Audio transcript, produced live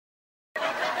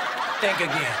Think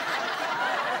again.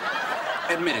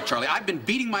 Admit it, Charlie. I've been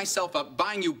beating myself up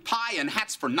buying you pie and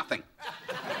hats for nothing.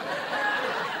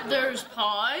 There's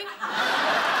pie.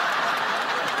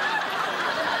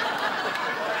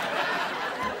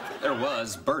 There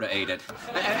was. Berta ate it.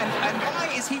 And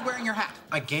why is he wearing your hat?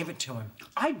 I gave it to him.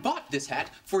 I bought this hat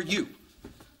for you.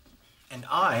 And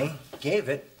I gave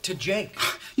it to Jake.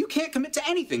 You can't commit to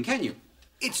anything, can you?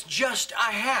 It's just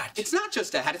a hat. It's not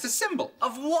just a hat, it's a symbol.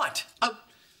 Of what?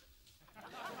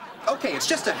 Okay, it's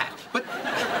just a hat. But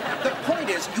the point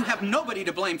is, you have nobody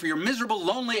to blame for your miserable,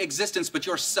 lonely existence but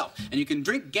yourself. And you can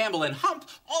drink, gamble, and hump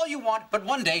all you want, but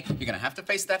one day you're gonna have to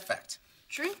face that fact.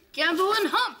 Drink, gamble, and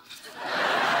hump.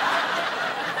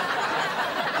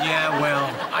 Yeah,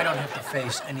 well, I don't have to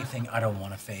face anything I don't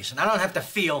want to face. And I don't have to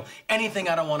feel anything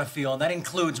I don't want to feel. And that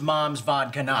includes Mom's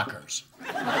Vod Kanockers.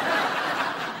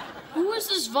 Who is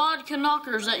this Vod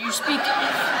Kanockers that you speak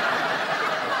of?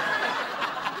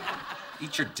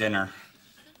 Eat your dinner.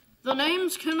 The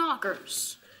name's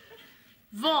Kanockers.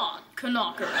 Vod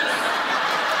Kanockers.